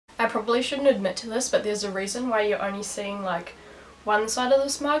I probably shouldn't admit to this, but there's a reason why you're only seeing like one side of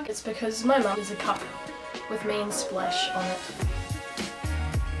this mug. It's because my mum has a cup with me and Splash on it.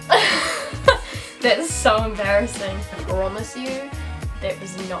 That's so embarrassing. I promise you, that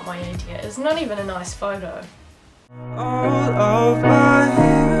was not my idea. It's not even a nice photo. All of my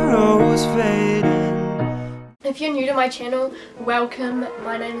heroes fading. If you're new to my channel, welcome.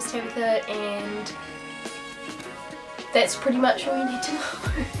 My name is Tabitha and that's pretty much all you need to know.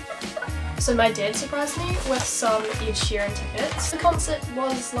 So my dad surprised me with some Ed Sheeran tickets. The concert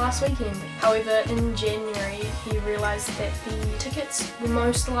was last weekend. However, in January he realised that the tickets were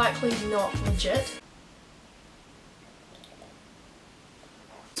most likely not legit.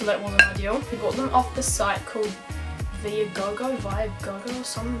 So that wasn't ideal. He bought them off the site called Viagogo or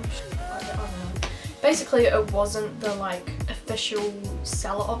some shit like that, I don't know. Basically it wasn't the like official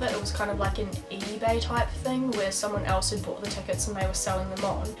seller of it, it was kind of like an eBay type thing where someone else had bought the tickets and they were selling them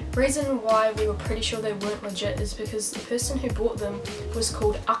on. Reason why we were pretty sure they weren't legit is because the person who bought them was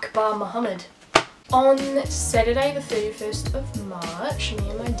called Akbar Muhammad. On Saturday the 31st of March, me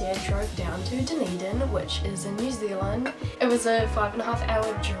and my dad drove down to Dunedin, which is in New Zealand. It was a 5.5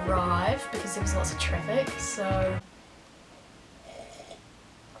 hour drive because there was lots of traffic, so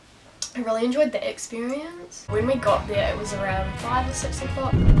I really enjoyed the experience. When we got there it was around 5 or 6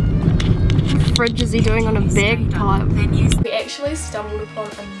 o'clock. What the fridge is he doing on a bagpipe? We actually stumbled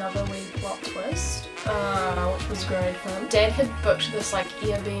upon another wee plot twist, which was great fun. Dad had booked this like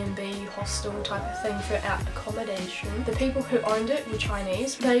Airbnb hostel type of thing for our accommodation. The people who owned it were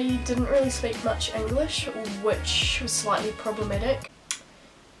Chinese. They didn't really speak much English, which was slightly problematic.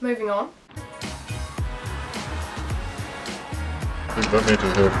 Moving on. I think they need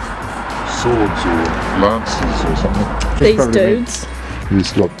to have swords or lances or something. These dudes.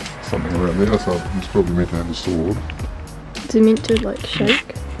 He's got something around there, so he's probably meant to have a sword. Is he meant to like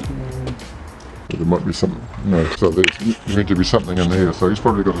shake? But there might be something, no, so there's meant to be something in there, so he's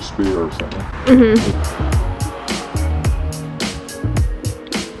probably got a spear or something.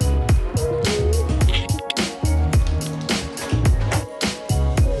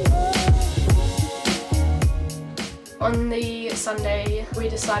 On the Sunday we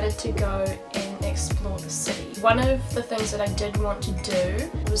decided to go and explore the city. One of the things that I did want to do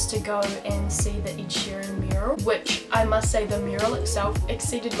was to go and see the Ed Sheeran mural, which I must say the mural itself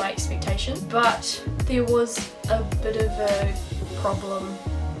exceeded my expectations, but there was a bit of a problem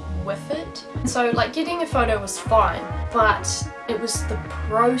with it. So like getting a photo was fine, but it was the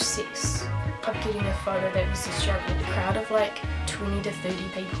process of getting a photo that was the struggle. The crowd of like 20 to 30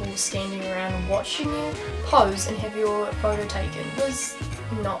 people standing around watching you pose and have your photo taken was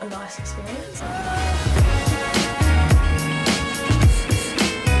not a nice experience.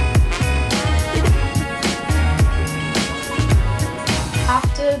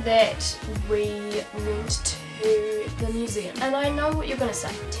 After that we went to the museum, and I know what you're gonna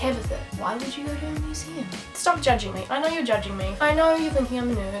say, Tabitha, why would you go to a museum? Stop judging me. I know you're judging me. I know you're thinking I'm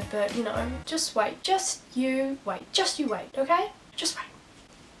a nerd, but you know, just wait. Just you wait, okay? Just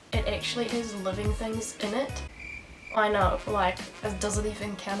wait. It actually has living things in it. I know, like, does it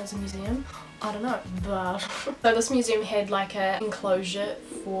even count as a museum? I don't know, but... So this museum had like an enclosure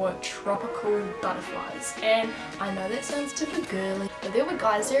for tropical butterflies, and I know that sounds super girly, but there were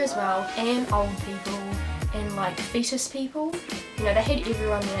guys there as well, and old people, and like fetus people. You know, they had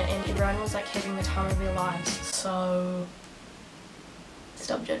everyone there and everyone was like having the time of their lives, so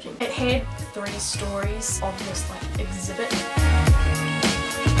stop judging. It had 3 stories of this like exhibit.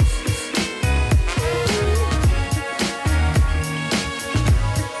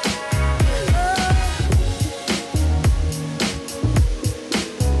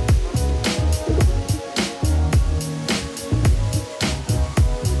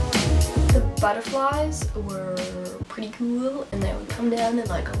 Butterflies were pretty cool, and they would come down and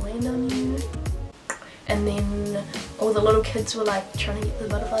like land on you, and then all the little kids were like trying to get the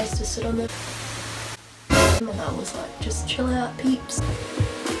butterflies to sit on them, and I was like, just chill out peeps.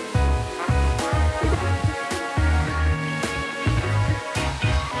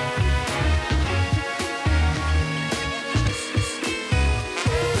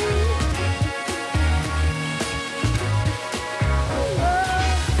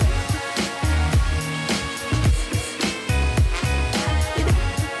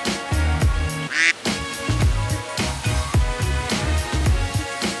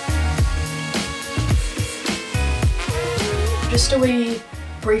 Just a wee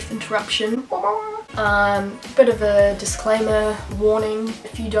brief interruption. Bit of a disclaimer, warning,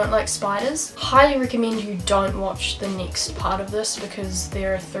 if you don't like spiders, highly recommend you don't watch the next part of this because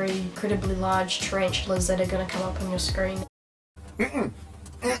there are 3 incredibly large tarantulas that are going to come up on your screen.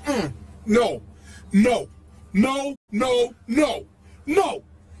 No. No. No. No. No. No.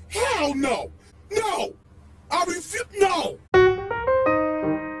 Hell no. No. I refuse. No.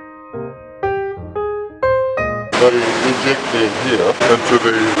 They inject their hair into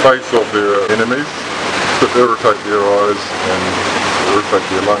the face of their enemies to irritate their eyes and irritate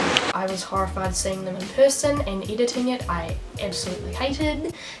their lungs. I was horrified seeing them in person, and editing it I absolutely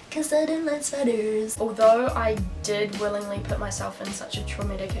hated because I didn't like spiders. Although I did willingly put myself in such a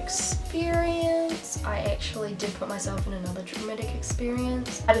traumatic experience, I actually did put myself in another traumatic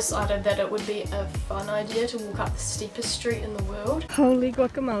experience. I decided that it would be a fun idea to walk up the steepest street in the world. Holy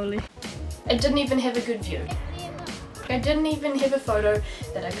guacamole. I didn't even have a good view. I didn't even have a photo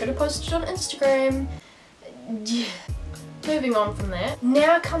that I could have posted on Instagram. Yeah. Moving on from that,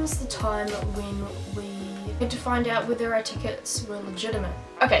 now comes the time when we had to find out whether our tickets were legitimate.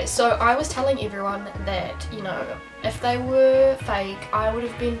 Okay, so I was telling everyone that, you know, if they were fake, I would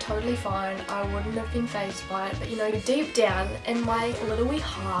have been totally fine. I wouldn't have been fazed by it, but you know, deep down in my little wee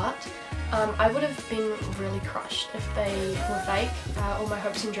heart, I would have been really crushed if they were fake. All my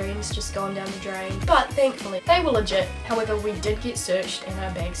hopes and dreams just gone down the drain. But thankfully, they were legit. However, we did get searched and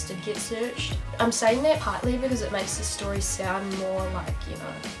our bags did get searched. I'm saying that partly because it makes the story sound more like, you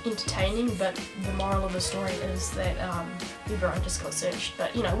know, entertaining, but the moral of the story is that everyone just got searched.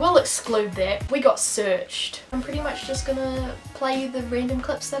 But you know, we'll exclude that. We got searched. I'm pretty much just gonna play you the random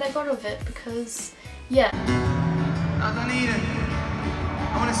clips that I got of it because, yeah. Dunedin.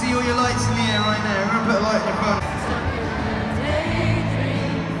 I want to see all your lights in the air right now. We're going to put a light in your phone.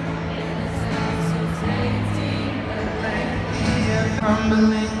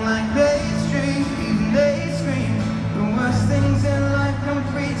 Crumbling like pastry, even they scream. The worst things in life come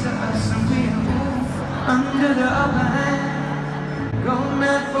free to us, and we move under the upper hand. Go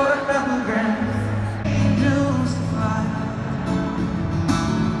mad for a couple grand. Angels fly.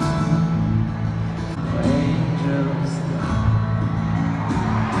 Angels fly.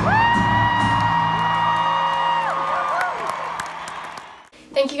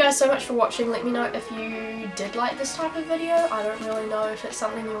 Thank you guys so much for watching. Let me know if you did like this type of video. I don't really know if it's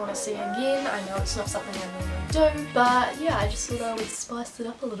something you want to see again. I know it's not something I normally do, but yeah, I just thought I would spice it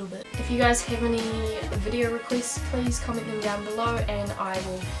up a little bit. If you guys have any video requests, please comment them down below and I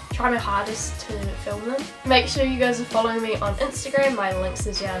will try my hardest to film them. Make sure you guys are following me on Instagram. My links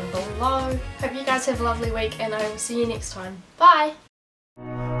are down below. Hope you guys have a lovely week and I will see you next time. Bye!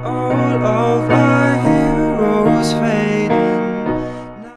 All of